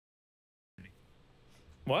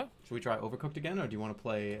What? Should we try Overcooked again, or do you want to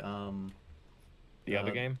play The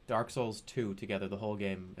other game? Dark Souls 2 together, the whole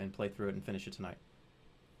game, and play through it and finish it tonight?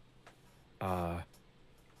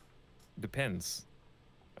 Depends.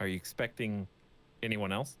 Are you expecting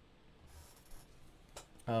anyone else?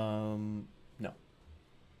 No.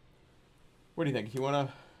 What do you think? You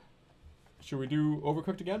wanna? Should we do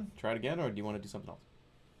Overcooked again? Try it again, or do you want to do something else?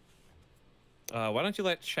 Why don't you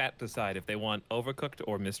let chat decide if they want Overcooked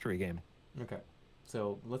or Mystery Game? Okay.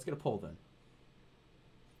 So let's get a poll then.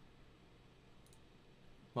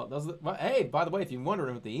 Well, hey, by the way, if you're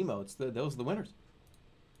wondering with the emotes, those are the winners.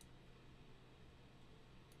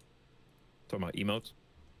 Talking about emotes?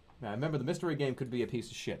 Now, remember, the mystery game could be a piece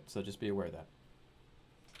of shit, so just be aware of that.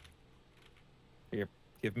 Here,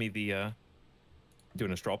 give me the,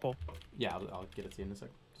 doing a straw poll? Yeah, I'll get it to you in a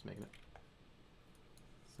second. Just making it.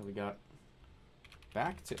 So we got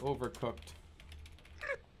back to Overcooked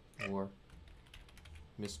or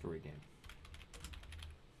mystery game.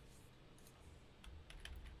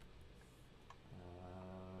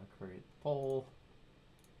 Create poll.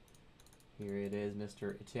 Here it is,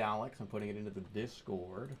 Mr. Etalyx. I'm putting it into the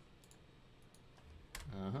Discord.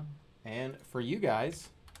 And for you guys,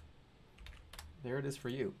 there it is for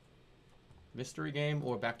you. Mystery game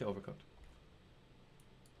or back to Overcooked?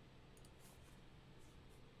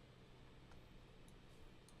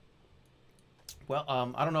 Well,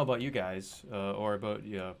 I don't know about you guys or about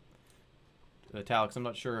Etalyx. I'm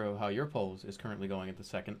not sure how your poll is currently going at the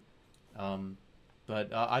second.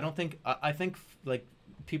 But I don't think I think like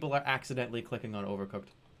people are accidentally clicking on Overcooked.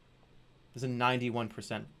 There's a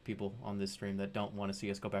 91% people on this stream that don't want to see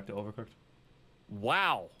us go back to Overcooked.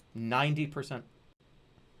 Wow. 90%.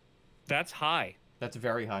 That's high. That's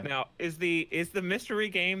very high. Now, is the mystery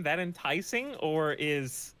game that enticing, or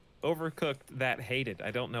is Overcooked that hated?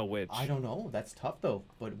 I don't know which. I don't know. That's tough though.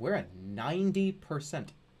 But we're at 90%.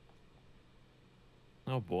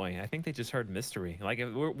 Oh boy, I think they just heard mystery. Like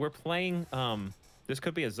if we're playing. This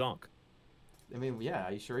could be a zonk. I mean, yeah.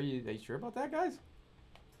 Are you sure about that, guys?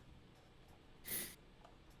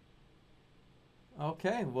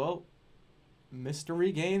 Okay, well,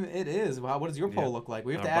 mystery game it is. Wow, what does your poll look like?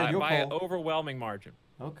 We have to add your poll. By an overwhelming margin.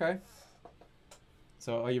 Okay.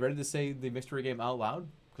 So, are you ready to say the mystery game out loud?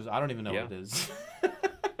 Because I don't even know what it is.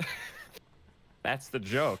 That's the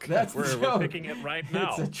joke. That's the joke. We're picking it right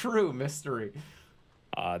now. It's a true mystery.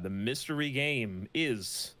 The mystery game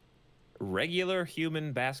is regular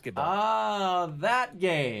human basketball. Ah, that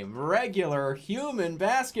game. Regular human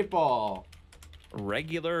basketball.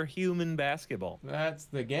 Regular human basketball. That's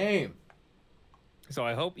the game. So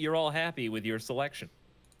I hope you're all happy with your selection.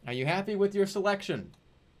 Are you happy with your selection?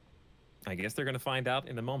 I guess they're going to find out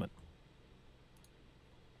in a moment.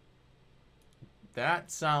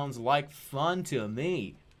 That sounds like fun to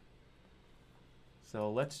me.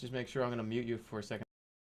 So let's just make sure I'm going to mute you for a second.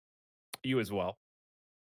 You as well.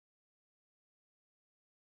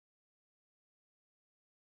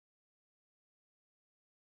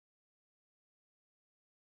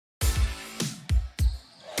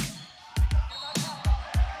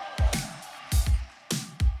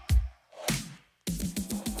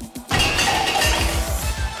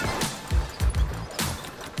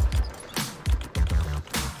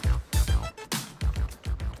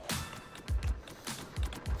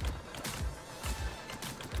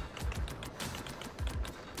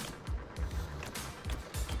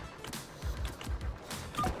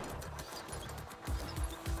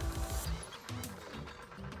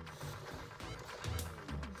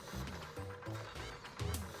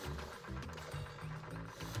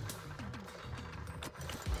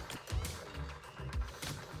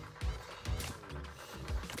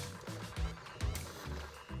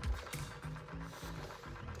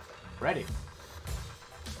 Ready.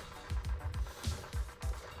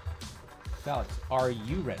 Alex, are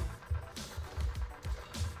you ready?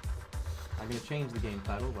 I'm going to change the game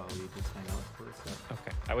title while we just hang out for a sec.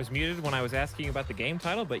 Okay. I was muted when I was asking about the game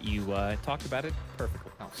title, but you talked about it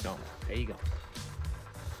perfectly. Oh, so, there you go.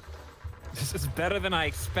 This is better than I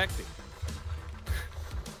expected.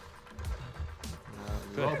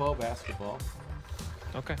 Robo basketball.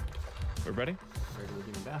 Okay. We're ready? Regular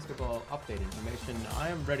human basketball. Update information. I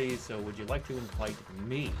am ready, so would you like to invite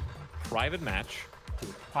me? Private match. To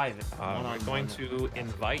a private We're going to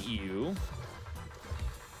invite you.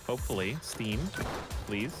 Hopefully, Steam,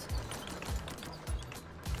 please.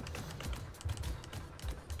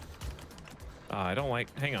 I don't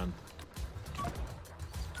like. Hang on.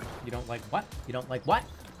 You don't like what? You don't like what?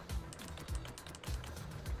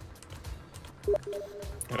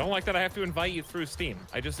 I don't like that I have to invite you through Steam.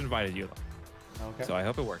 I just invited you. Okay. So I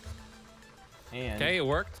hope it worked. And okay, it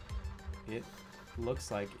worked. It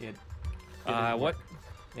looks like it. What?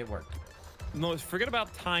 It worked. No, forget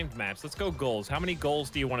about timed maps. Let's go goals. How many goals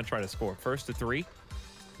do you want to try to score? First to 3?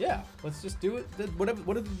 Yeah, let's just do it.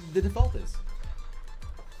 Whatever the default is.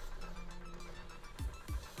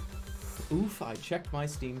 Oof, I checked my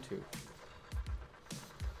Steam too.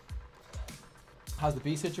 How's the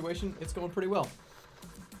B situation? It's going pretty well.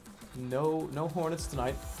 No Hornets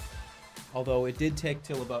tonight. Although it did take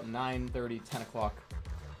till about 9:30, 10 o'clock.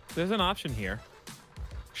 There's an option here.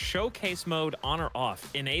 Showcase mode on or off.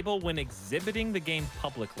 Enable when exhibiting the game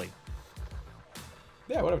publicly.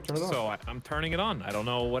 Yeah, whatever. Turn it on. So I'm turning it on. I don't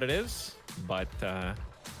know what it is, but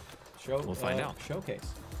we'll find out.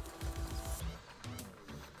 Showcase.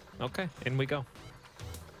 Okay, in we go.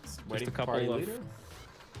 Just a couple of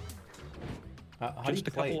just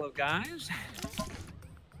a couple of guys.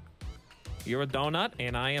 You're a donut,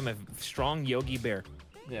 and I am a strong Yogi Bear.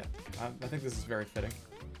 Yeah, I think this is very fitting.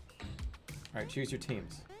 All right, choose your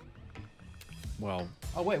teams. Well.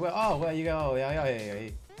 Oh wait. Oh well, you go. Yeah.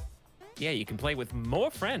 Yeah, you can play with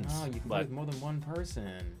more friends. Oh, you can play with more than one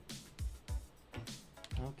person.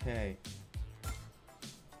 Okay.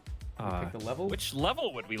 Pick the level. Which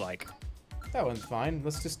level would we like? That one's fine.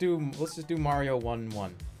 Let's just do Mario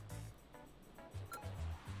 1-1.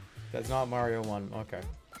 That's not Mario 1. Okay.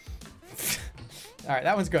 All right,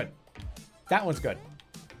 that one's good. That one's good.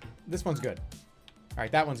 This one's good. All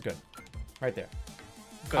right, that one's good. Right there.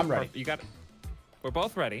 Good. I'm ready. You got it. We're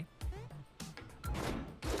both ready.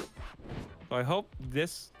 So I hope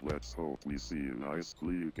this. Let's hope we see a nice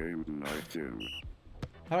clean game tonight too.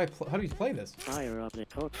 How do you play this? Fire up the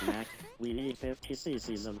tokamak. We need 50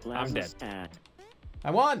 cc's of plasma. I'm dead. Stat.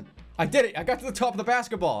 I won! I did it! I got to the top of the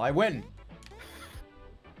basketball. I win.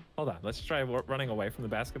 Hold on. Let's try running away from the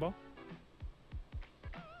basketball.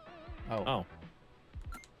 Oh. Oh.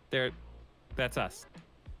 There. That's us.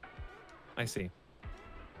 I see.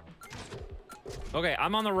 Okay,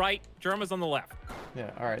 I'm on the right. Jerma's on the left.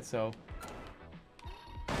 Yeah. All right. So.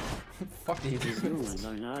 Fuck you. Humans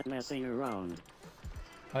are not messing around.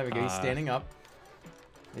 Oh, there we go. He's standing up.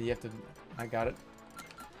 You have to. I got it.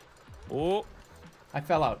 Oh. I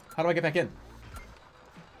fell out. How do I get back in?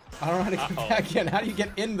 I don't know how to get back in. How do you get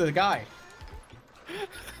in the guy?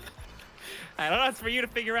 I don't know. It's for you to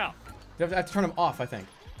figure out. I have to turn him off, I think.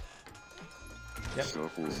 Yep.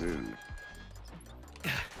 Shuffles in.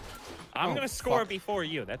 I'm gonna score before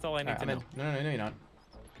you. That's all I need to know. No, you're not.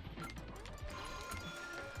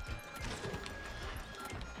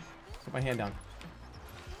 Put my hand down.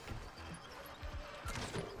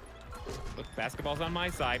 Look, basketball's on my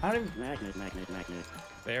side. I don't even... Magnet.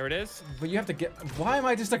 There it is. But you have to get... Why am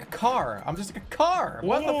I just like a car? I'm just like a car.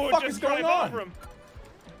 What the fuck is going on?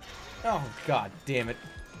 Oh, god damn it.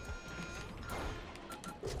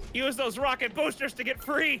 Use those rocket boosters to get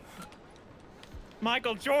free.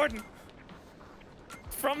 Michael Jordan.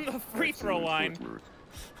 From the free throw line.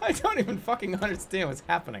 I don't even fucking understand what's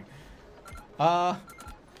happening. I'm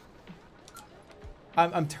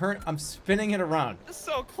spinning it around. It's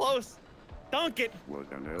so close. Dunk it.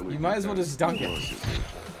 You might as well just dunk it.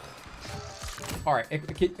 All right.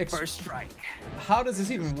 First strike. How does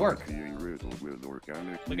this even work?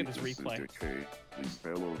 Look at this replay. These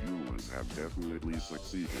fellow humans have definitely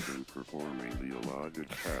succeeded in performing the illogic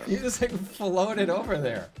task. You just like floated over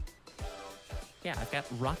there. Yeah, I've got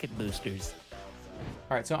rocket boosters.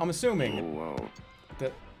 All right. So I'm assuming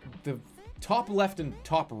that the top left and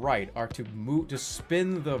top right are to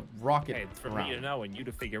spin the rocket Hey, it's for around. me to know and you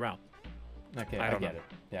to figure out. Okay, I get it.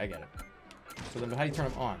 Yeah, I get it. So then how do you turn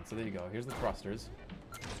them on? So there you go. Here's the thrusters.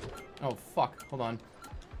 Oh, fuck. Hold on.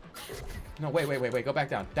 No, wait. Go back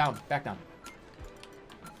down. Back down.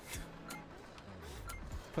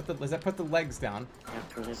 Put the legs down.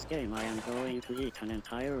 After this game, I am going to eat an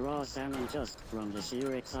entire raw salmon just from the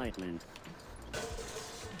sheer excitement.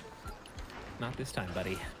 Not this time,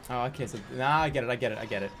 buddy. Oh, okay. So I get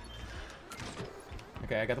it.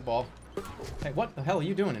 Okay, I got the ball. Hey, what the hell are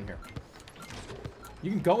you doing in here? You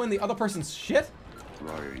can go in the other person's shit?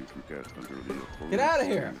 Trying to get under the Get out of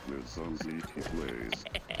here! with some sneaky plays.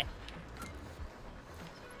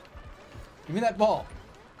 Give me that ball.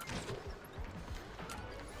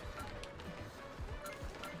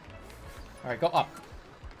 All right, go up.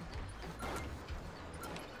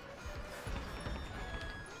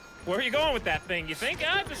 Where are you going with that thing? You think?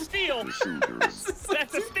 Ah, it's a steal.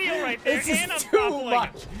 That's a steal right there. This is And I'm too toppling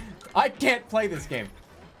much. it. I can't play this game.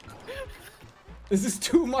 This is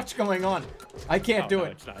too much going on. I can't do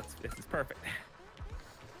it. It's not. It's perfect.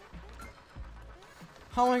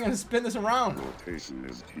 How am I going to spin this around? Rotation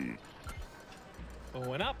is key.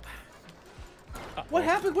 Going up. What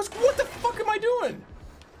happened? What the fuck am I doing?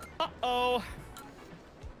 Uh-oh.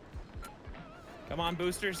 Come on,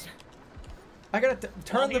 boosters. I gotta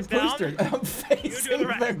turn the he's down. booster. I'm facing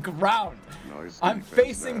the ground. Nice I'm defense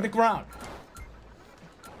facing the there. ground.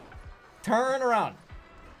 Turn around.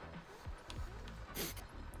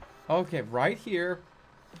 Okay, right here.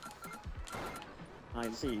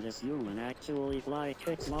 I've seen this human actually fly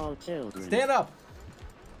kick small children. Stand up.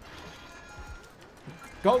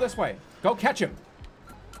 Go this way. Go catch him.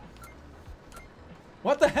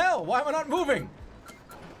 What the hell? Why am I not moving?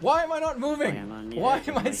 Why am I not moving? Why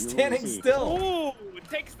am I standing still? Ooh, it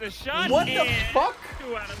takes the shot. What the and fuck?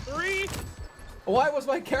 2 out of 3. Why was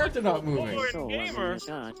my character not moving? So Gamer. wasn't a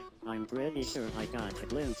shot. I'm pretty sure I got a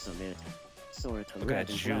glimpse of it. Sort of Look at red that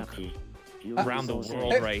and juke. flappy. You Around the also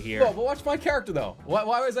world said- right here. Well, but watch my character though. Why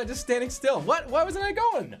was I just standing still? Why wasn't I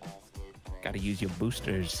going? Gotta use your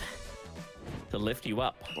boosters to lift you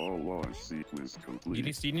up. Ball launch sequence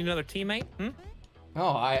complete. You need another teammate? Hmm?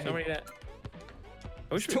 Oh, Somebody that.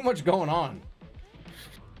 I wish we- too much going on.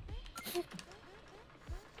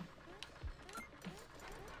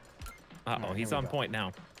 Uh-oh, he's here we on go. point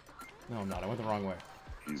now. No, I'm not. I went the wrong way.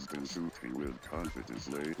 He's been shooting with confidence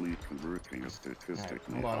lately, converting a Alright,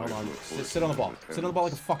 statistically hold on. high Sit on the ball. proportion Sit on the ball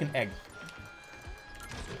like a fucking egg.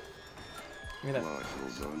 Give me that. Watch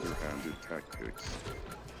those underhanded tactics.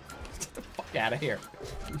 Get the fuck out of here.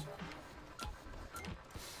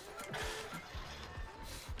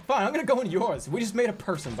 Fine, I'm gonna go in yours. We just made a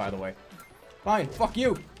person, by the way. Fine, fuck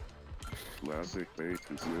you. Classic bait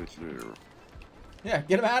and switch there. Yeah,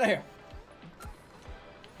 get him out of here.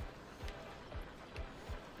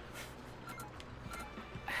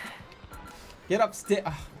 Get upstairs.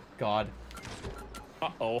 Oh, God.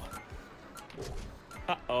 Uh-oh.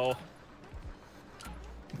 Uh-oh.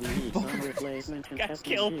 We need some replacement Got contestants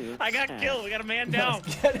killed. here. I got Staff. killed. We got a man No, down.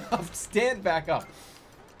 get up. Stand back up.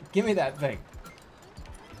 Give me that thing.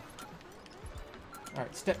 All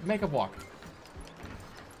right, make a walk.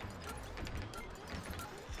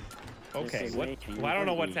 Okay, This is what? making Well, I don't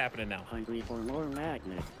know me what's happening now. Hungry for more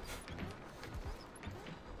magnet.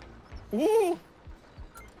 Woo!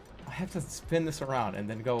 I have to spin this around and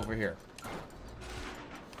then go over here.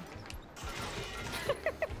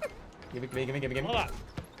 Give me. Hold on.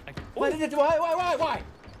 Why did it? Why? All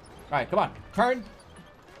right, come on. Turn.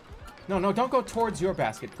 No, don't go towards your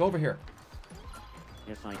basket. Go over here.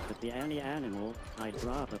 If I could be any animal, I'd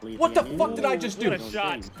probably What be the an fuck did I animal. just do? What a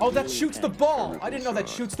shot. Oh, that shoots the ball. I didn't know that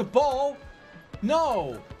shoots the ball.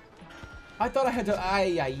 No. I thought I had to.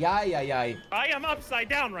 Ay. I am upside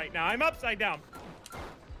down right now. I'm upside down.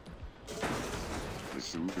 The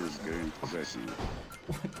shooters gain possession.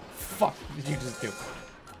 What the fuck did you just do?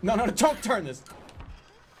 No, don't turn this.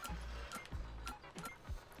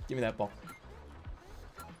 Give me that ball.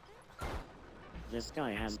 This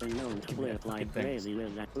guy has been known to Give me that flip like fucking thing. crazy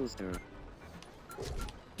with that booster.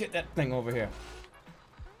 Get that thing over here.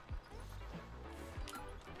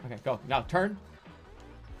 Okay, go. Now turn.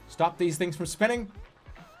 Stop these things from spinning.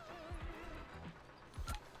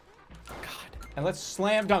 God. And let's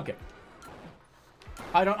slam dunk it.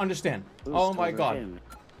 I don't understand. Oh Boost my over god. him.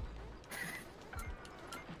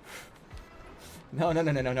 No,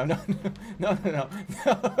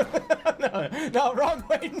 wrong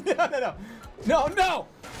way. No.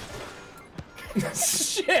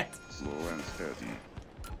 Shit. Slow and steady.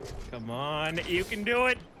 Come on. You can do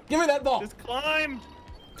it. Give me that ball. Just climb.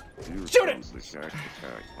 Here Shoot it! comes the shack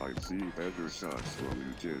attack. I've seen better shots from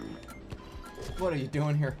you too. What are you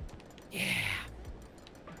doing here? Yeah.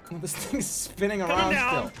 This thing's spinning Coming around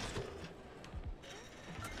down. still.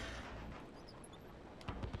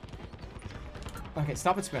 Okay,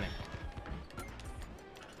 stop it spinning.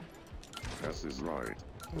 Tess is right.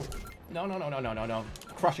 No.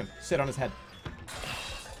 Crush him. Sit on his head.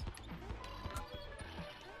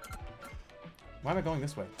 Why am I going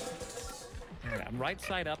this way? All right, I'm right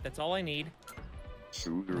side up. That's all I need.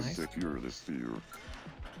 Shooters Nice. secure the sphere.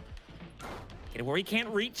 Get it where he can't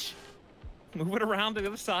reach. Move it around to the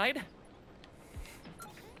other side.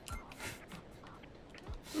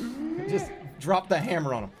 Just drop the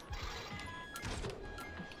hammer on him.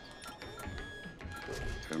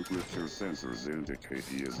 Temperature sensors indicate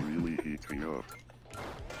he is really heating up.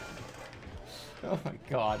 Oh my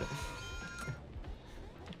god.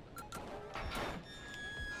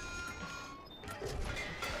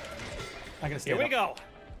 I gotta stand Here we up. go.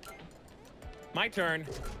 My turn.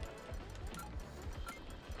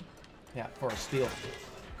 Yeah, for a steal.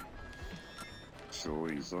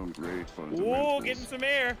 Showing some great fundamentals. Ooh, getting some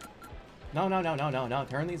air. No.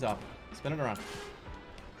 Turn these off. Spin it around.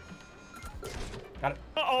 Got it.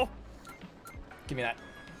 Uh-oh. Give me that.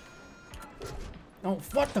 No,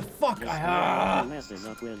 what the fuck? This I, guy messes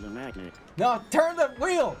up with the magnet. no, turn the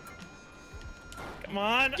wheel. Come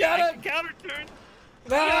on. Get I it! can counter turn.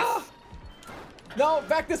 No! Yes! No,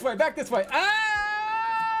 back this way, back this way. Ah!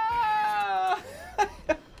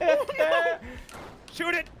 Oh, no.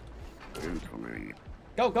 Shoot it. Incoming.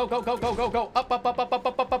 Go, go, go, go, go, go, go. Up, up, up, up, up,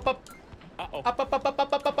 up, up, up, up. Uh-oh. Up, up, up, up,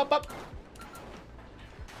 up, up, up, up, up.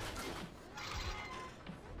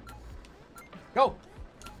 Go.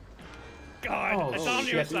 God, Oh, it's on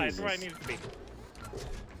your shit. side. It's where I need it to be.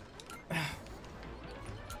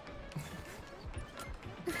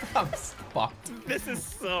 I'm fucked. This is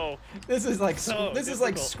so... This is like So this is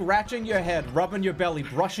like difficult. scratching your head, rubbing your belly,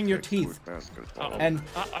 brushing your teeth, With basketball. and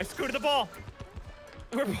I scooted the ball.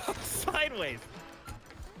 We're both sideways.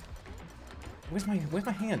 where's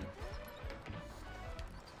my hand?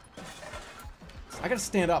 I gotta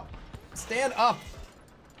stand up. Stand up.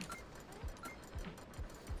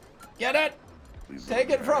 Get it. These Take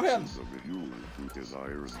are it the from him. actions of a human who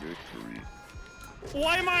desires victory.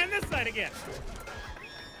 Why am I on this side again?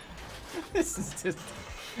 This is just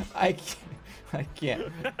I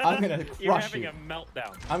can't. I'm gonna You're crush having you. a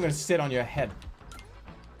meltdown. I'm gonna sit on your head.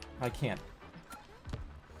 I can't.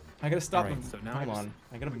 I gotta stop Alright, him. so now Hold I just- on.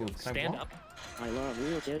 I gotta move. Can I Stand walk? up. I love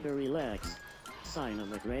real jittery legs. Sign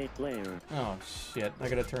of a great player. Oh shit! I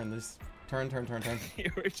gotta turn this. Turn.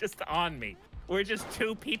 You were just on me. We're just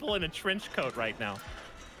two people in a trench coat right now.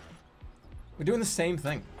 We're doing the same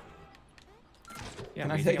thing. Yeah,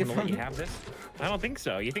 Can I you take think it I'm gonna from let you you? have this? I don't think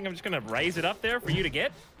so. You think I'm just gonna raise it up there for you to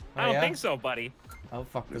get? I Oh, don't yeah? think so, buddy. I'll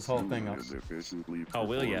fuck this whole thing up. Is efficiently Oh,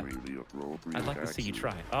 will ya? performing the appropriate I'd like to see you action.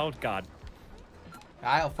 try. Oh God,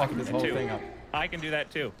 I'll fuck this Me whole too. thing up. I can do that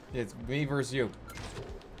too. It's me versus you.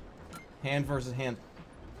 Hand versus hand.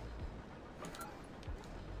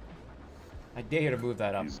 I dare you to move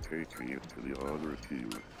that up. He's taking it to the other team.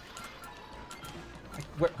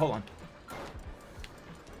 Hold on.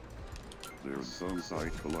 There's some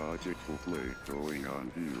psychological play going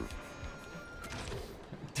on here.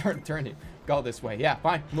 Turn it. Go this way. Yeah,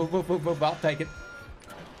 fine. Move. I'll take it.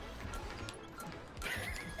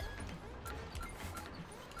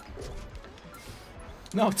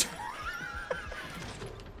 No.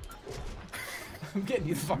 I'm getting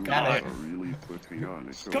you the fuck out of Are here. really putting on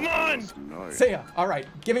a show Come on! for us tonight. See ya. All right.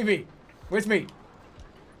 Give me me. Where's me?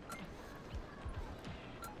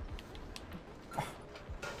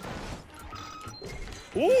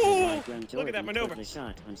 Ooh! When Look at Jordan that maneuver. took the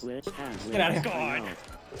shot and switched hands with Get outta his here. God.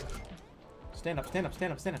 timeout. Stand up.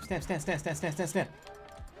 Stand.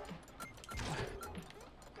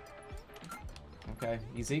 Okay,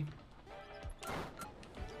 easy.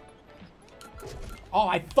 Oh,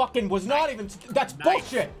 I fucking was not even. That's Nice.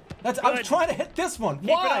 bullshit. That's. I was Good. trying to hit this one. Keep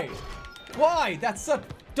it Why? up. Why? That's a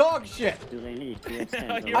dog shit. Do they need to Now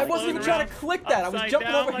extend the you're I wasn't even floating trying to around click that. I was upside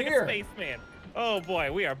jumping down over like here. A spaceman. Oh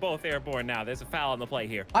boy, we are both airborne now. There's a foul on the play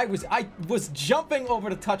here. I was jumping over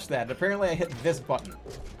to touch that. And apparently, I hit this button.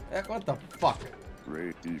 What the fuck?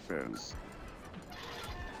 Great defense.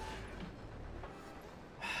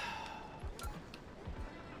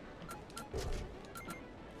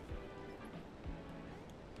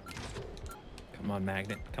 Come on,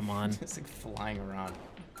 Magnet. Come on. It's like flying around.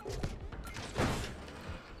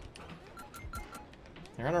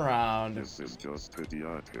 Turn around. This is just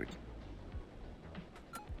idiotic.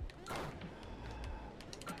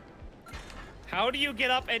 How do you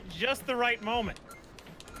get up at just the right moment?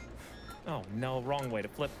 Oh no, wrong way to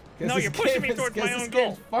flip. No, This you're pushing game me is- towards 'cause my this own goal.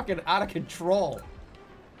 game's fucking out of control.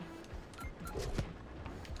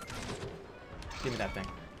 Give me that thing.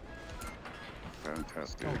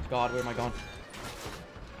 Fantastic. Oh God, where am I going?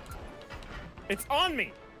 It's on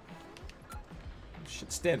me.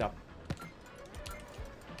 Shit, stand up.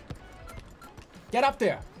 Get up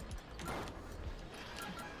there.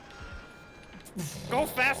 Go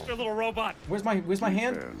faster, little robot. Where's my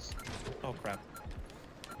hand? Defense. Oh crap.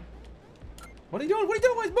 What are you doing? What are you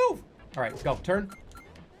doing? Let's move. All right, go. Turn.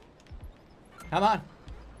 Come on.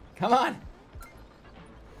 Come on.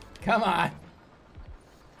 Come on.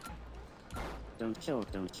 Don't choke,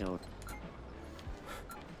 don't choke.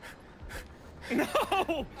 No! How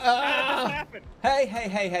did this happen? Hey.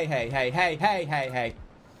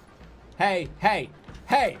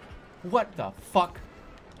 Hey. What the fuck?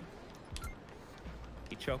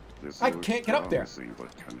 He choked. This I looks can't get up there. promising,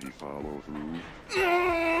 but can he follow through?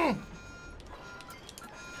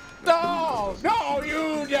 No,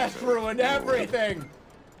 you just ruined everything.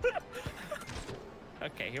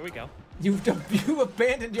 Okay, here we go. You've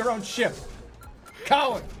abandoned your own ship.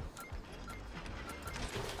 Coward.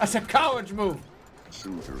 That's a coward's move.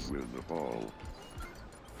 Shooters with the ball.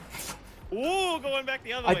 Ooh, going back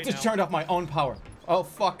the other I way just now. turned off my own power. Oh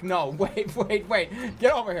fuck no. Wait.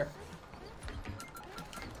 Get over here.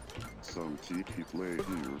 some cheeky play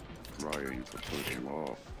here, trying to put him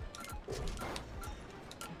off.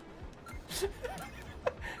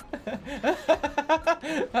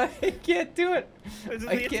 I can't do it. This is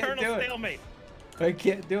I the can't eternal do it. stalemate. I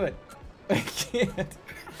can't do it. I can't.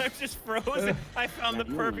 I'm just frozen. I found the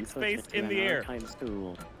That perfect human space took it in to the an air. archive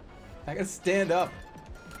school. I gotta stand up.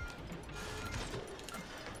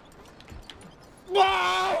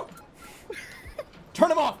 Whoa!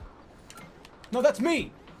 Turn him off! No, that's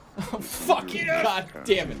me! Oh, fuck you! God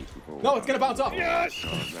damn it! No, it's gonna bounce off! Yes!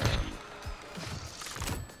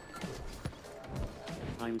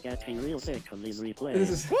 I'm getting real sick of these replays. This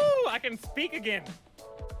is... Woo! I can speak again.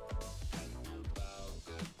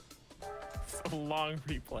 It's a long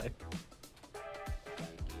replay.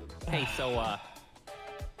 Hey, so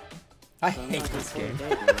I hate this game.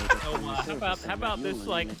 how about this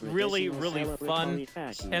like really fun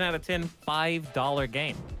 10 out of 10 $5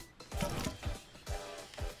 game?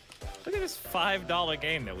 Look at this $5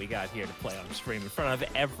 game that we got here to play on the stream in front of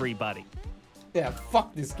everybody. Yeah,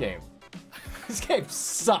 fuck this game. This game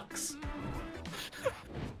sucks.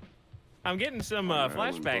 I'm getting some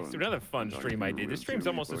flashbacks to another fun stream I did. This stream's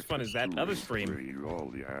almost as fun as that other stream.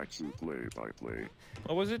 All the action play-by-play.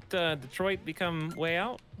 What was it? Detroit Become Way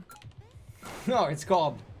Out? No, it's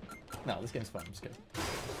called... No, this game's fun. I'm just kidding.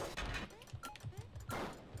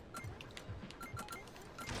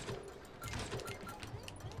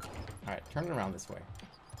 Alright, turn it around this way.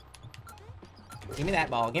 Give me that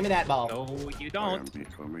ball. Give me that ball. No, you I am don't.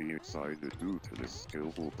 becoming excited due to this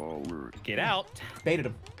skillful ball work. Get out. Baited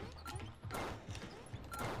him.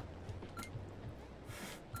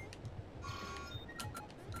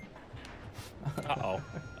 Uh-oh.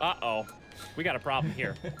 Uh-oh. We got a problem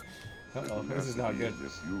here. Uh-oh, this is not good.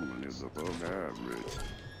 This human is above average.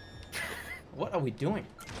 What are we doing?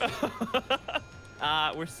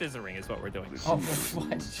 We're scissoring is what we're doing. This Oh, human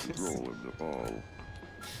what? loses control of the ball.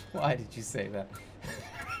 Why did you say that?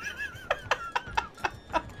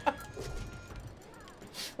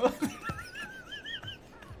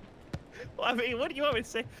 Well, I mean, what do you want me to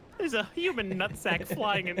say? There's a human nutsack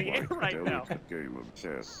flying in the air Like a right now. delicate game of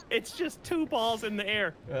chess. It's just two balls in the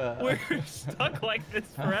air. We're stuck like this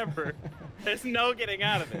forever. There's no getting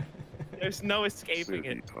out of it. There's no escaping City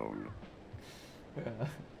it. tongue.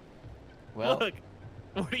 Well, Look,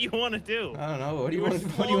 what do you want to do? I don't know. What do you We're want?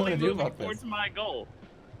 What do you want to slowly do moving about towards this? my goal.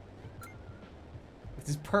 This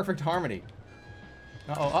is perfect harmony.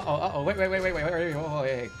 Uh-oh. Wait. Oh,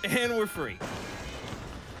 hey. And we're free.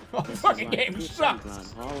 Oh, This is fucking like game Pete sucks.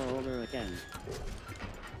 Sampras all over again.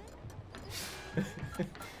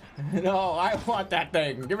 No, I want that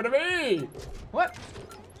thing. Give it to me. What?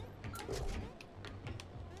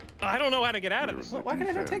 I don't know how to get out of this. Why can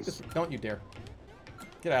I not take this? Don't you dare.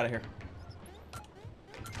 Get out of here.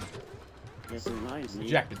 This reminds me,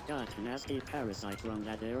 Rejected. got a nasty parasite from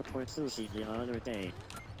that airport sushi the other day.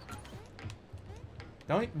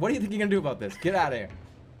 Don't. What do you think you're gonna do about this? Get out of here.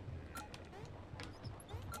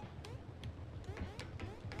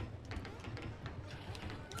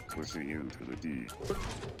 Pushing into the D.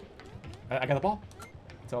 I got the ball.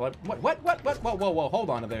 That's all I. What? Whoa. Hold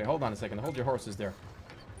on there. Hold on a second. Hold your horses there.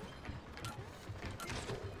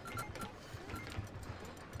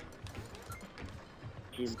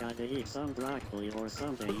 He's gotta eat some broccoli or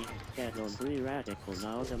something, get those free radicals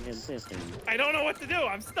out of his system. I don't know what to do.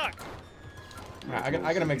 I'm stuck. All right,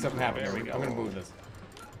 I gotta make something happen. There we I'm go. gonna move this.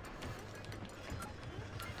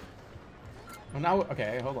 Well, now,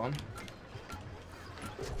 okay, hold on.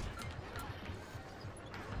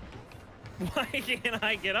 Why can't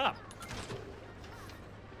I get up?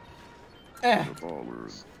 Eh, The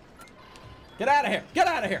ballers. get out of here! Get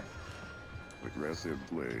out of here! Aggressive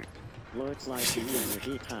play. Looks like he needs a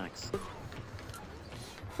detox.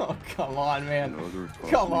 Oh, come on, man. Another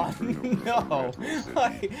Come costly on. turnover from No.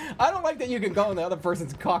 Retro City. I don't like that you can go in the other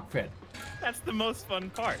person's cockpit. That's the most fun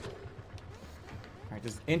part. All right,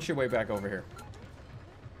 just inch your way back over here.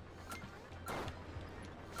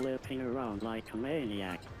 Flipping around like a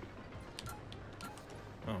maniac.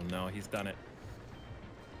 Oh no, he's done it.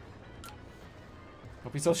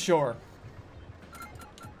 Don't be so sure.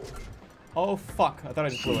 Oh, fuck. I thought I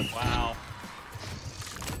just blew it. Wow.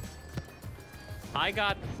 I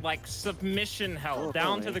got like submission held Oh,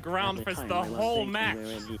 down boy. to the ground At for time the I was whole thinking, match. where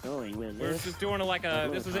is he going with We're this? just doing like a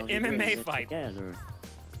Look this is an how he brings MMA it fight. together.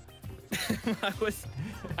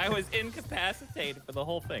 I was incapacitated for the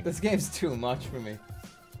whole thing. This game's too much for me.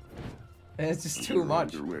 It's just too You're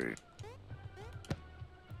much. underway.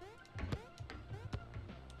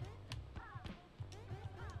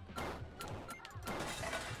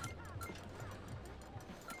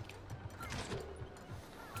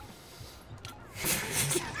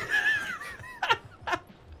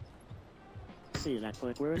 see that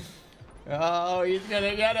footwork? Oh, he's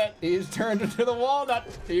gonna get it. He's turned into the walnut.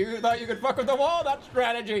 You thought you could fuck with the walnut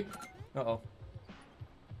strategy. Uh-oh.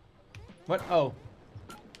 What? Oh.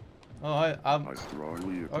 Oh, I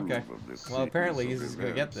strongly approve okay. of this Well, apparently sequence he's of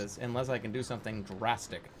gonna get events. this, unless I can do something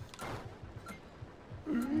drastic.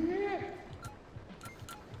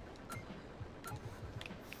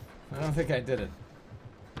 I don't think I did it.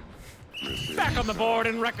 Back on the board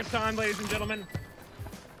in record time, ladies and gentlemen.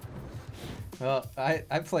 Well, I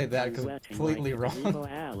played that completely wrong.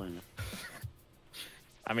 Allen.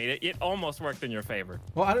 I mean, it almost worked in your favor.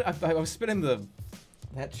 Well, I was spinning the...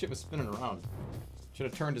 That shit was spinning around. Should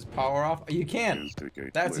have turned his power off. You can.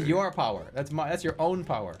 Instigate That's play. your power. That's your own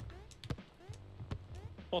power.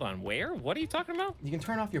 Hold on, where? What are you talking about? You can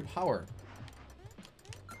turn off your power.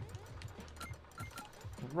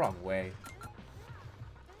 The wrong way.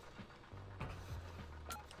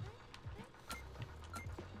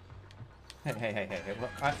 Hey.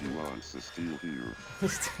 Well, He wants to steal here.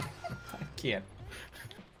 I can't.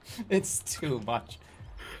 It's too much.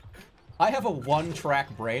 I have a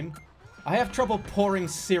one-track brain. I have trouble pouring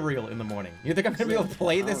cereal in the morning. You think I'm gonna be able to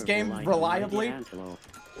play this game reliably?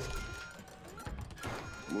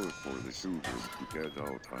 Look for the shooters to get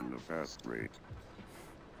out on the fast rate.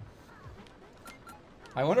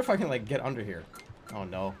 I wonder if I can, like, get under here. Oh,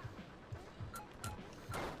 no.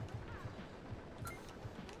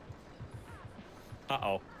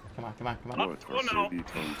 Uh-oh. Come on. What oh, no. should be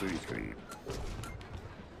thinking?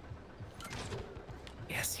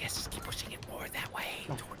 Yes, just keep pushing it more that way.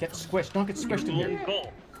 Don't get squished. Don't get squished in Your here. own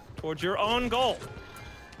goal. Towards your own goal.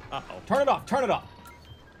 Uh-oh. Turn it off.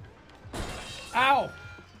 Ow!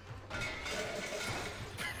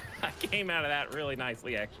 I came out of that really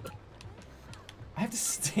nicely, actually. I have to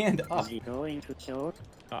stand up. Is he going to choke?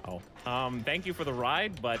 Uh-oh. Thank you for the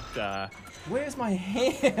ride, but, Where's my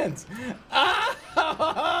hands?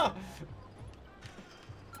 Ah!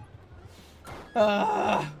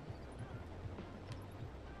 Ah!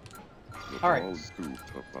 The All right. ball's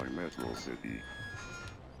scooped up by Metro City.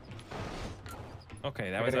 okay,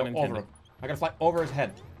 that I was gotta go over unintended. him. I gotta fly over his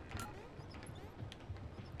head.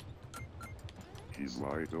 He's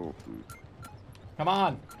wide open. Come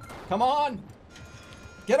on!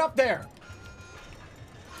 Get up there!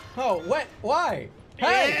 Oh, what? Why?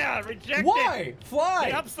 Hey! Yeah, rejected! Why?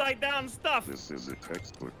 Fly! The upside down stuff! This is a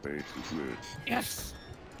textbook bait and switch. Yes!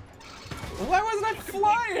 Why wasn't I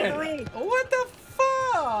flying? What the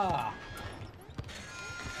fuck?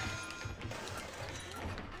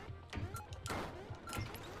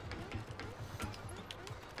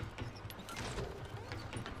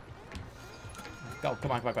 Go,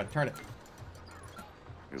 come on, turn it.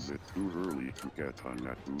 Is it too early to get on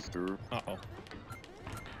that booster? Uh-oh.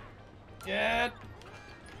 Get!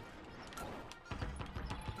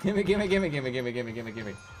 Gimme.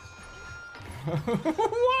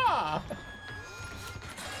 Wah!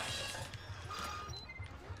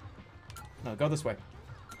 No, go this way.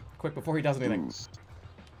 Quick, before he does anything.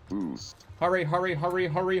 Boost. Hurry. Turn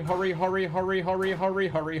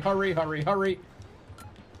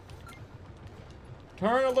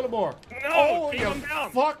a little more. No, Oh, keep you him down.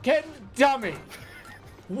 fucking dummy.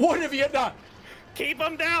 What have you done? Keep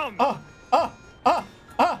him down!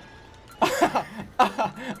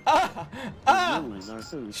 Humans are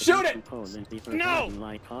soon to Shoot be it! composed and be No! forgotten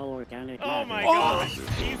like all organic Oh my matter. god!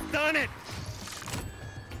 He's done it!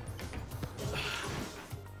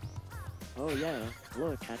 Oh yeah,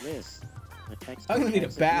 look at this. The text I'm gonna need a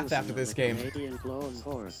bath execution after of this the game. Canadian clothes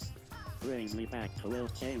horse brings me back to Will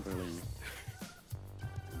Chamberlain.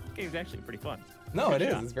 This game's actually pretty fun. No, Good it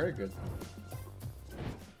is. shot. It's very good.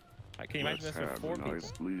 Can you imagine Let's this with have 4 a people?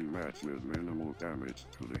 nice clean match with minimal damage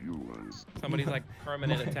to the humans. Somebody's like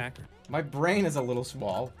permanent attacker. My brain is a little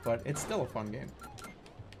small, but it's still a fun game.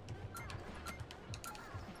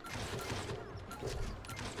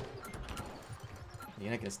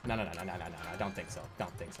 No, I don't think so. No,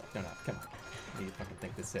 come on. What do you fucking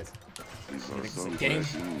think this is? These You are think this is some a game?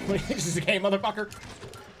 fresh humans. What do you think this is a game, motherfucker?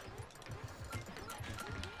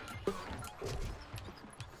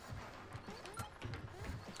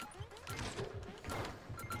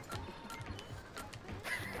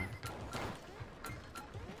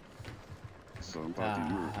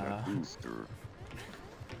 Somebody use that booster.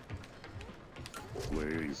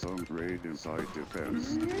 Play some great inside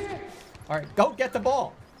defense. Alright, go get the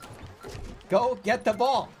ball! Go get the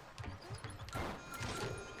ball!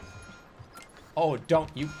 Oh, don't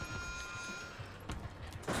you...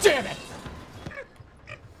 Damn it!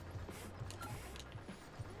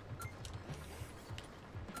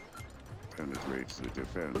 Penetrates the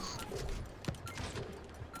defense.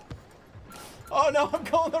 Oh no, I'm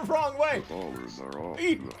going the wrong way. The ballers are off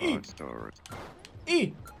E, to a E. hot start.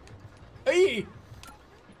 E. E.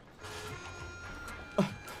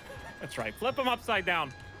 That's right. Flip him upside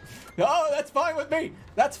down. No, that's fine with me.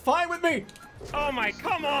 That's fine with me. Oh my,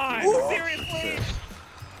 come on! Ooh. Seriously?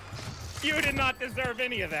 You did not deserve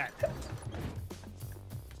any of that.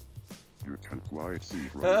 You can quite see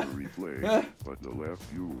from the replay, but the left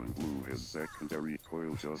fuel and blew his secondary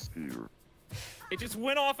coil just here. It just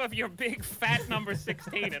went off of your big fat number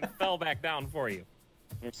 16 and fell back down for you.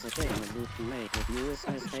 It's a game of move to make with newest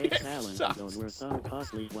mistakes, Alan. sucks. Those were some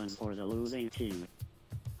costly ones for the losing team.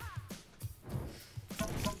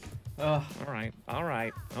 All All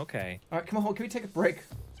right, okay. right, come on, can we take a break?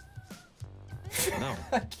 No.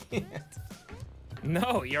 I can't.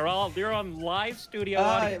 No, you're on live studio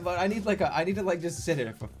audio. But I need I need to like just sit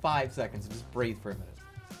here for 5 seconds and just breathe for a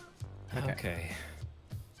minute. Okay.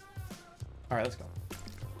 All right, let's go.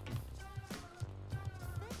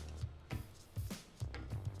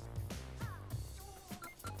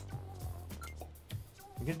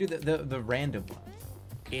 I'm gonna do the random one.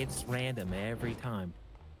 It's random every time.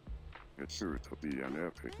 It's sure to be an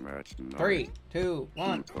epic match tonight. 3, 2,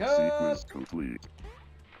 1, Top go! sequence complete.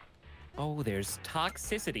 Oh, there's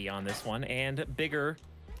toxicity on this one and bigger.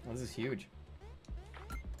 Oh, this is huge.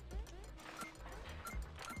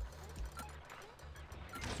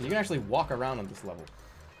 You can actually walk around on this level.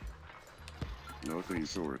 Nothing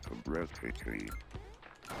short of breathtaking.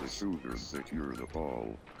 The shooters secure the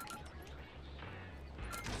ball.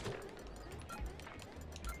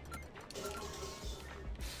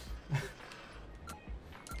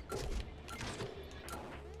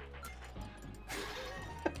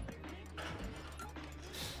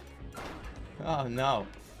 Oh no.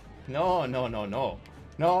 No, no, no, no.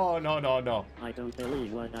 No, no, no, no. I don't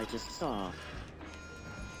believe what I just saw.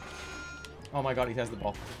 Oh my god, he has the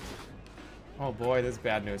ball. Oh boy, this is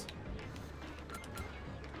bad news.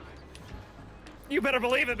 You better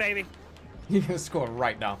believe it, baby. You're gonna score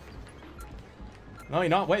right now. No, you're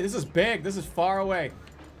not. Wait, this is big. This is far away.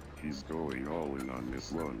 He's going all in on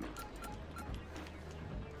this one.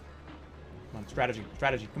 Come on, strategy,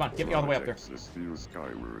 strategy. Come on, get me all the way up there. Projects the sphere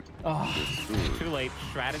skyward. Oh, It's good. Too late.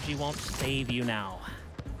 Strategy won't save you now.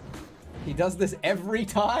 he does this every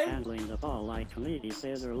time? Handling the ball like Lady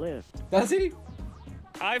Scissor Lift. Does he?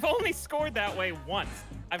 I've only scored that way once.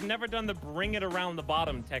 I've never done the bring it around the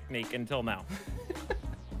bottom technique until now.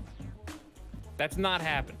 That's not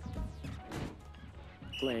happened.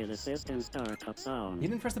 Play the system startup sound. You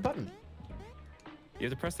didn't press the button. You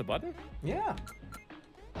have to press the button? Yeah.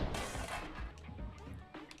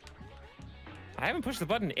 I haven't pushed the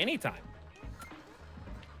button anytime.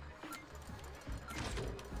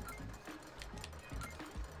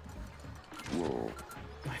 Whoa.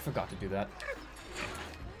 I forgot to do that.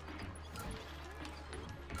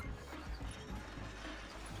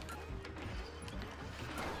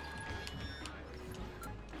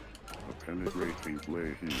 A penetrating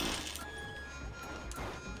play here.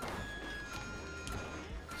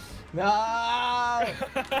 No!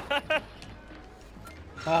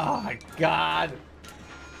 Oh my god!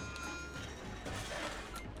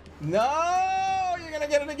 No! You're gonna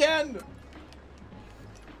get it again!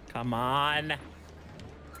 Come on.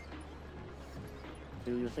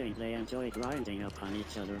 Do you think they enjoy grinding upon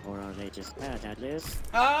each other, or are they just bad at this?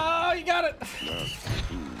 Oh, you got it!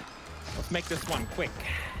 Let's make this one quick.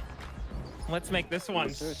 Let's make this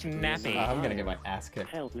one snappy. I'm gonna get my ass kicked.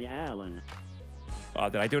 Help me, Alan. Oh,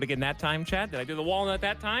 did I do it again that time, Chad? Did I do the walnut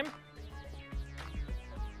that time?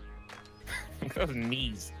 Those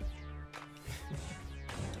knees.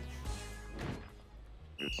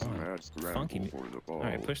 It's a mad funky. scramble for the ball. All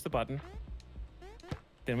right, push the button.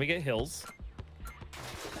 Then we get hills.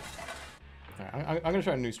 All right, I'm gonna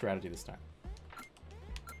try a new strategy this time.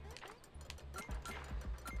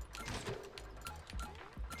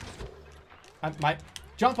 My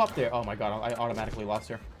jump up there. Oh my god, I automatically lost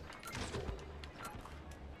here.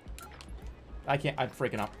 I can't. I'm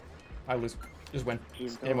freaking out. I lose. Just win.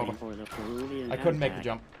 He's Game going over. for the Peruvian I couldn't make the attack.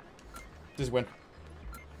 jump. Just win.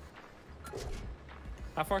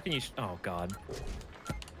 How far can you? Oh God.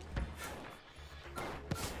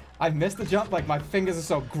 I missed the jump. Like my fingers are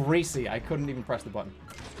so greasy, I couldn't even press the button.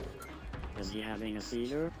 Is he having a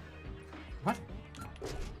seizure? What?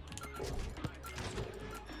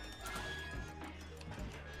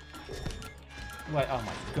 What? Oh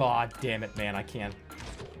my god, damn it, man! I can't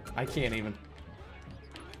even.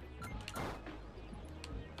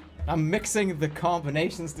 I'm mixing the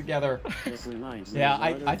combinations together. This reminds me Yeah, of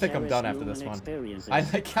I other think I'm done after human this one. experiences, I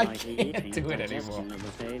like can't eating do it and anymore. digestion of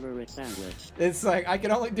a favorite sandwich. It's like I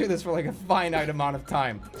can only do this for like a finite amount of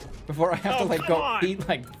time before I have to Oh, like come go on. eat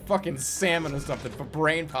like fucking salmon or something for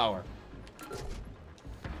brain power.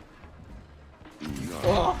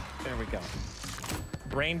 Ugh. There we go.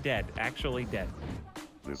 Brain dead. Actually dead.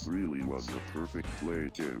 This really was the perfect play,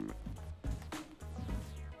 Jim.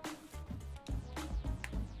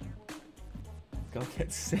 Go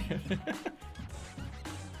get salmon.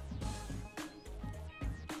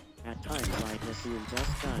 At times like this, you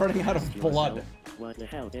just got Running to out of ask blood. yourself, what the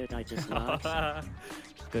hell did I just watch?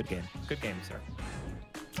 Good game. Good game, sir.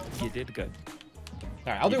 You did good.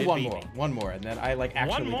 All right, I'll You do did one beat more. me. One more, and then I like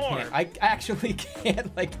actually more? can't. I actually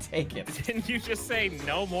can't like take it. Didn't you just say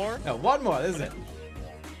no more? No, one more. This is it.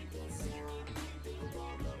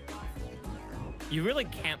 You really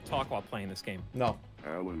can't talk while playing this game. No.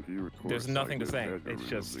 Alan here, There's nothing to say. It's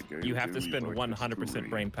just you have to spend 100%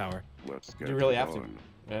 brain power. Let's get You really it have to. on.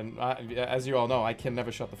 And as you all know, I can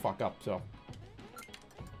never shut the fuck up. So. All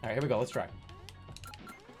right, here we go. Let's try.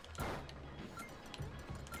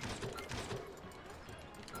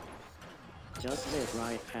 Just live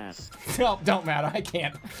right past. No, don't matter. I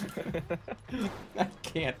can't. I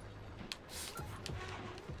can't.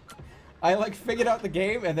 I like figured out the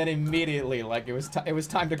game and then immediately like it was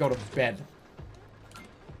time to go to bed.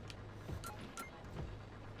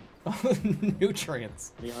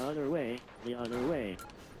 Nutrients. The other way, the other way.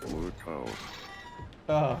 Look out.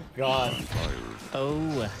 Oh god. Fire.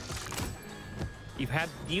 Oh.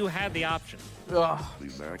 You had the option. Ugh.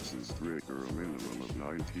 These actions trigger a minimum of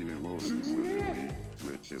 19 emotions within me,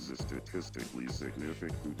 which is a statistically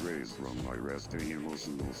significant raise from my resting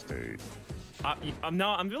emotional state. I'm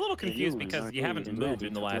a little confused humans because are you haven't clean and moved ready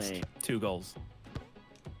in the to last play. 2 goals.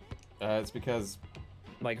 It's because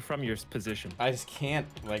Like from your position. I just can't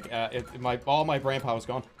like all my brain power's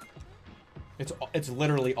gone. It's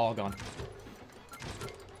literally all gone.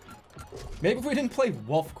 Maybe if we didn't play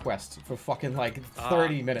Wolf Quest for fucking like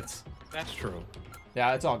 30 minutes. That's true.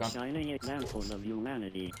 Yeah, it's all gone. Shining examples of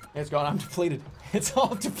humanity. It's gone. I'm depleted. It's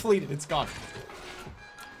all depleted. It's gone.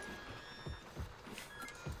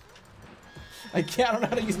 I don't know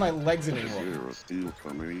how to use my legs Is anymore. there a steel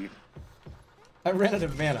company? I ran out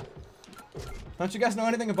of mana. Don't you guys know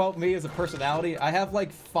anything about me as a personality? I have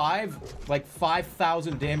like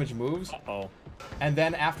 5,000 damage moves, Uh-oh. and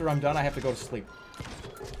then after I'm done, I have to go to sleep.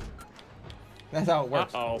 That's how it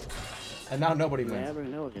works. Uh-oh. And now nobody You wins. ever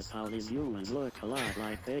notice how these humans look a lot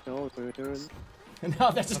like big old burgers? And now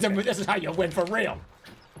this is how you win for real.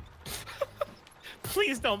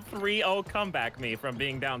 Please don't 3-0 comeback me from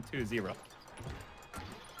being down 2-0.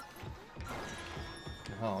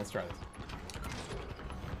 Oh, let's try this.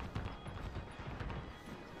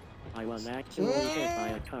 I was actually hit by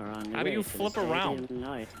a car on the How do way you to the flip around? stadium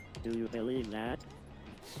tonight. Do you believe that?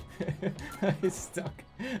 I stuck.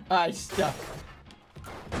 I stuck.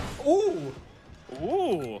 Ooh!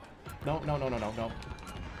 Ooh. No.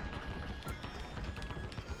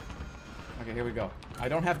 Okay, here we go. I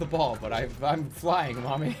don't have the ball, but I'm flying,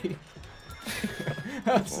 mommy.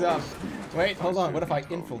 What's up? Wait, hold on. What if I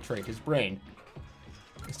infiltrate his brain?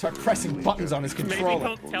 Start pressing buttons on his Maybe controller.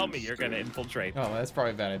 don't tell me you're gonna infiltrate. Oh, that's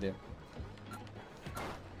probably a bad idea.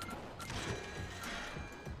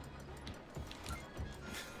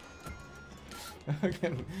 I'm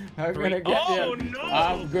gonna get Oh, you. no!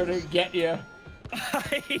 I'm gonna get you.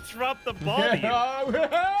 He dropped the ball to you.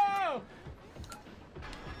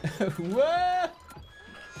 Whoa!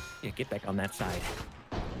 Yeah, get back on that side.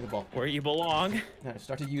 The ball. Where you belong. Now I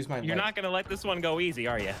start to use my You're legs. not gonna let this one go easy,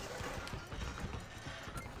 are you?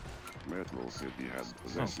 Metro City has Oh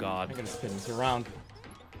possession. god. I'm gonna spin this around.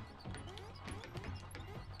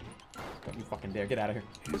 Don't you fucking dare. Get out of here.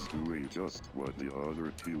 He's doing just what the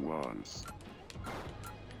other team wants.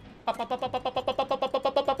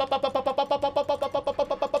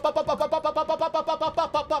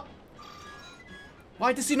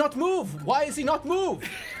 Why does he not move? Why is he not move?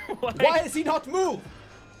 What? Why is he not move?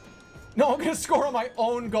 No, I'm gonna score on my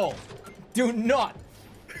own goal. Do not.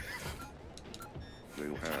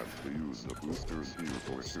 They'll have to use the boosters here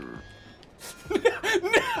for sure. No!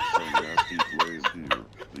 Some nasty plays here.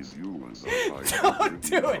 These humans are Don't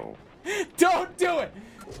do it! Don't do it!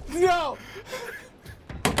 No!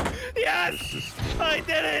 Yes! I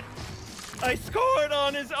did it! I scored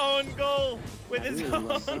on his own goal with his That really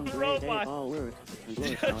was some own great robot. ball work, and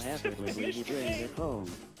look how Just to effortlessly he finish brings game. it home.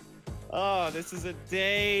 Oh, this is a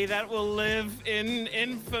day that will live in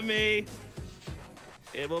infamy.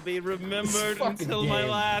 It will be remembered fucking until my game.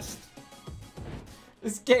 last.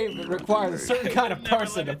 This game requires a certain kind of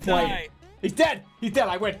person to play it. He's dead! He's dead,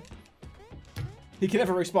 I win! He can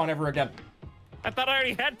never respawn ever again. I thought I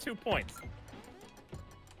already had 2 points.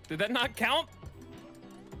 Did that not count?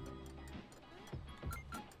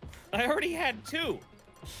 I already had 2.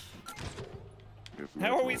 If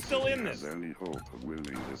How are we Metro still City in has this? any hope of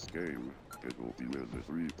winning this game, it will be with the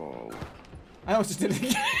 3 ball. I almost just did it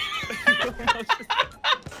again.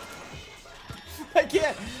 I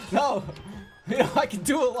can't. No. You know, I can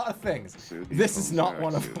do a lot of things. This is not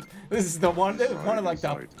one of them. This is the one. This is one of like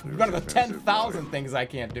the 10,000 things I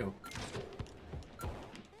can't do.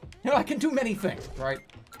 You know, I can do many things, right?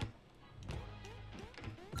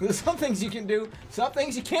 There's some things you can do, some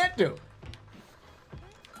things you can't do.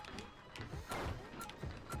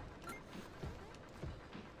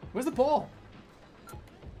 Where's the ball?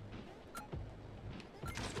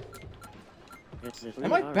 It's the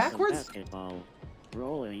Am I 3 Rs of backwards? basketball.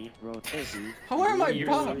 Rolling, rotation. How am I really,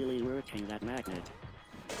 back? really working that magnet.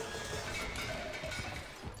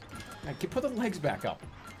 I can put the legs back up.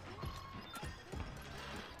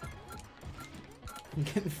 I'm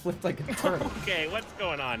getting flipped like a turtle. Okay, what's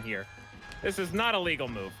going on here? This is not a legal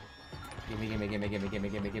move. Gimme, gimme, gimme, gimme, gimme,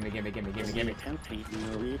 gimme, gimme, gimme, gimme, gimme, Is gimme. the tempting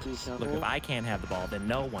Norwegian shuffle? Look, if I can't have the ball, then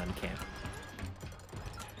no one can.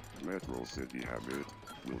 Metro City have it.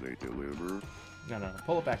 Will they deliver? No, no, no.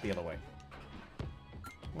 Pull it back the other way.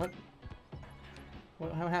 What?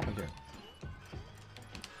 What happened here?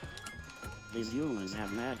 These humans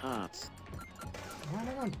have mad hops. Why am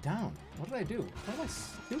I going down? What did I do? What am I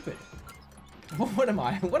stupid? What am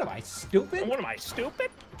I? What am I stupid? What am I, stupid?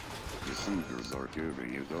 The Seekers are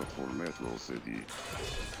giving it up for Metro City.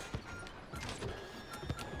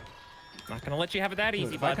 Not gonna let you have it that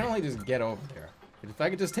easy, If I bud. can only just get over there. If I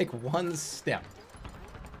could just take one step.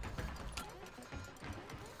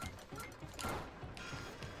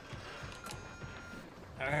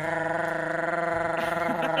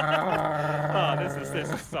 Oh, this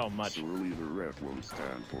is so much. Surely the ref won't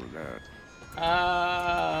stand for that.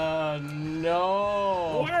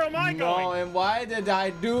 No. Where am I No, going? and why did I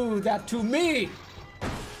do that to me?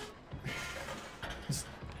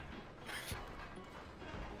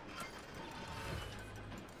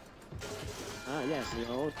 Ah yes, the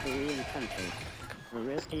old Korean country. A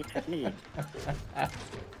risky technique.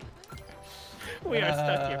 We are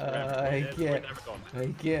stuck here forever. I We're can't. never going back. I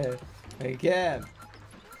can't. I can't.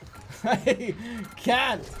 I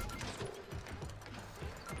can't.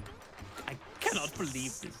 I cannot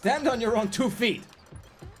believe this. Stand on your own 2 feet.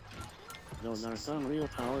 Those are some real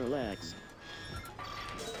power legs.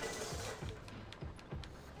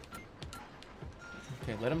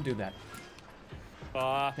 Okay, let him do that.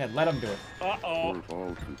 Uh Yeah, let him do it. oh. For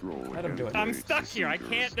ball control Let him do it. I'm against stuck the here. I Seekers.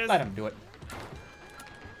 can't just. Let him do it.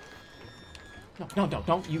 No, no, no,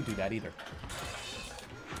 don't you do that either.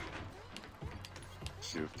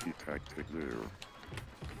 Shifty tactic there.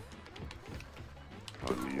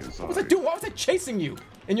 On the inside. What was I doing? Why was I chasing you?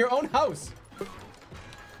 In your own house?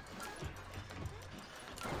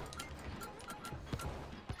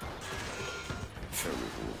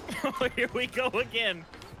 Terrible. Here we go again.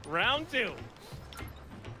 Round 2.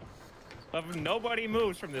 Of nobody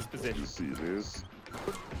moves from this position. You see this?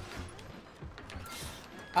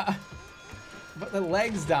 Put the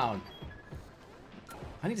legs down.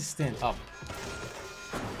 I need to stand up.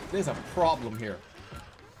 There's a problem here.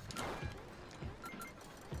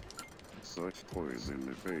 Such poise in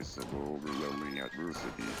the face of overwhelming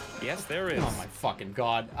adversity. Yes, there is. Oh my fucking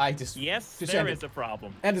god. I just... Yes, just there end is it. a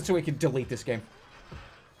problem. End it so we can delete this game.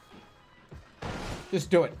 Just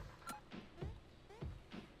do it.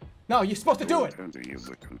 No, you're supposed to do it. Goaltending is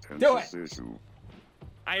a contentious issue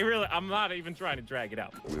I'm not even trying to drag it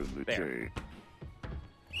out. with the There. J.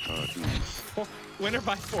 Cartoons. Winner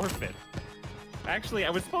by forfeit. Actually, I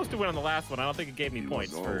was supposed to win on the last one. I don't think it gave me He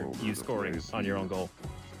points was for all over you the scoring place, on your he own goal.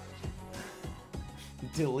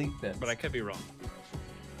 Delete this. But I could be wrong.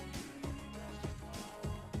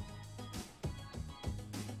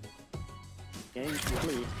 Game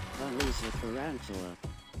complete. Unleash the tarantula.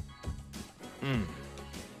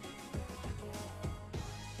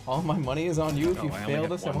 All my money is on you. If Oh, you I only fail have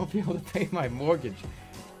this, I one. won't be able to pay my mortgage.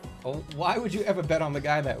 Oh, why would you ever bet on the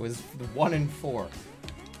guy that was 1 in 4?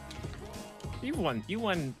 You won. You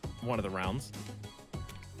won one of the rounds.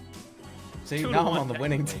 See, 2 to now I'm 1 on the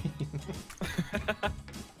winning technically. team.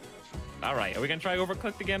 All right, are we gonna try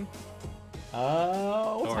overcooked again? What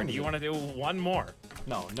Or time do is you it? want to do one more?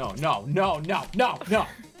 No, no, no, no, no, no, no.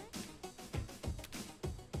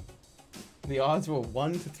 The odds were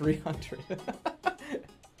 1 to 300.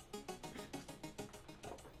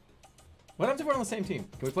 What happens if we're on the same team?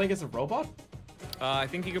 Can we play against a robot? I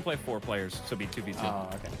think you can play 4 players, so it'd be 2v2. Oh,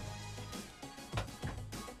 okay.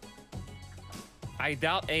 I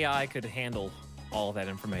doubt AI could handle all of that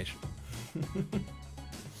information.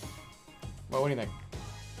 Well, what do you think?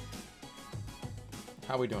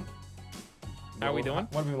 How are we doing? How are we doing?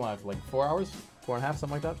 What have we been live? Like 4 hours? 4.5, something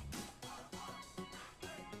like that?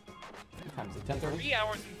 What time is it? 10:30? 3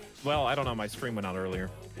 hours. Well, I don't know. My stream went out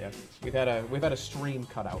earlier. Yeah. We've had a stream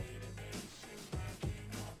cut out.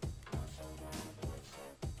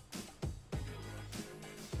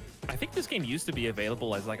 I think this game used to be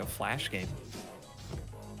available as like a Flash game.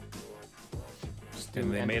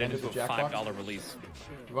 And they made it into a $5 release.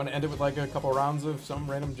 You want to end it with like a couple rounds of some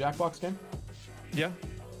random Jackbox game? Yeah.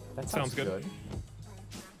 That sounds good.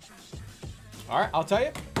 Alright, I'll tell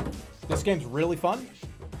you. This game's really fun,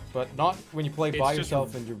 but not when you play by just-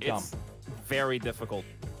 yourself and you're dumb. It's very difficult.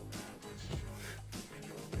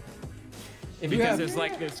 If you Because have... there's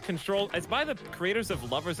like this control. It's by the creators of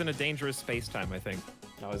Lovers in a Dangerous Space-Time, I think.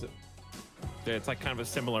 How is it? It's like kind of a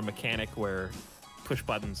similar mechanic where push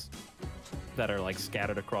buttons that are like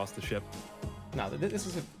scattered across the ship. No, this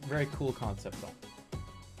is a very cool concept, though.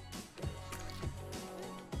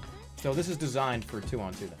 So this is designed for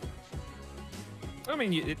 2-on-2, then. I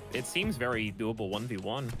mean, it seems very doable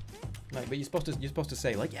 1v1. Right, but you're supposed to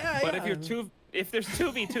say like, yeah. But yeah. if there's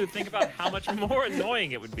 2v2, think about how much more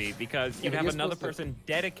annoying it would be because you'd but have you're another supposed to- person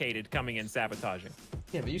dedicated coming in sabotaging.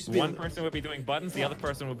 Yeah, but you used to be One person would be doing buttons, the other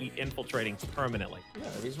person would be infiltrating permanently. Yeah,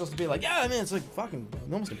 you're supposed to be like, yeah, man, it's like fucking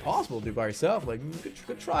almost impossible to do by yourself. Like,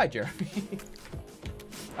 good try, Jeremy.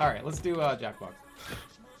 All right, let's do Jackbox.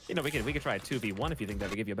 You know, we could try a 2v1 if you think that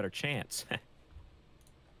would give you a better chance.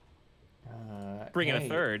 Bring in a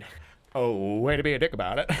third. Oh, way to be a dick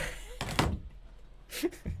about it.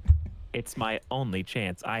 It's my only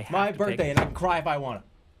chance. I have My to birthday, take and I can cry if I want to.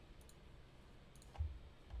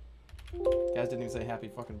 Guys didn't even say happy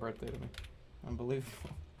fucking birthday to me. Unbelievable.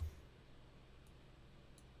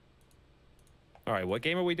 All right, what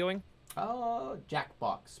game are we doing?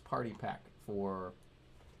 Jackbox party pack for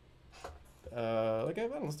like I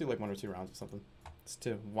don't know, let's do like 1 or 2 rounds or something. Just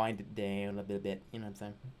to wind it down a bit, you know what I'm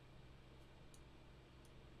saying?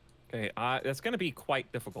 Okay, that's gonna be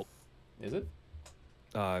quite difficult. Is it?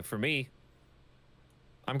 For me,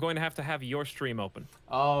 I'm going to have your stream open.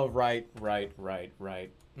 Oh, right.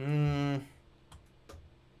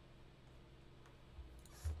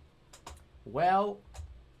 Well.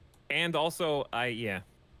 And also, it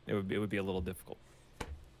would be a little difficult.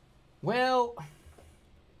 Well.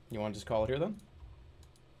 You want to just call it here then?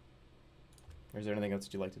 Or is there anything else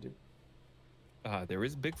that you'd like to do? There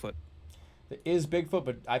is Bigfoot. There is Bigfoot,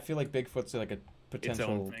 but I feel like Bigfoot's like a potential. Its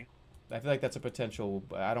own thing. I feel like that's a potential.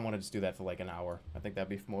 I don't want to just do that for like an hour. I think that'd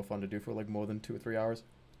be more fun to do for like more than 2 or 3 hours.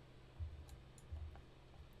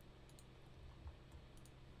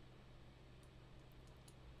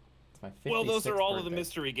 It's my 56th Well, those are all of the birthday.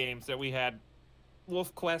 mystery games that we had.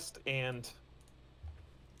 Wolf Quest and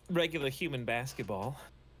regular human basketball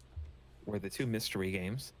were the 2 mystery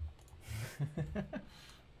games.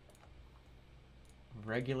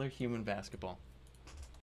 Regular human basketball.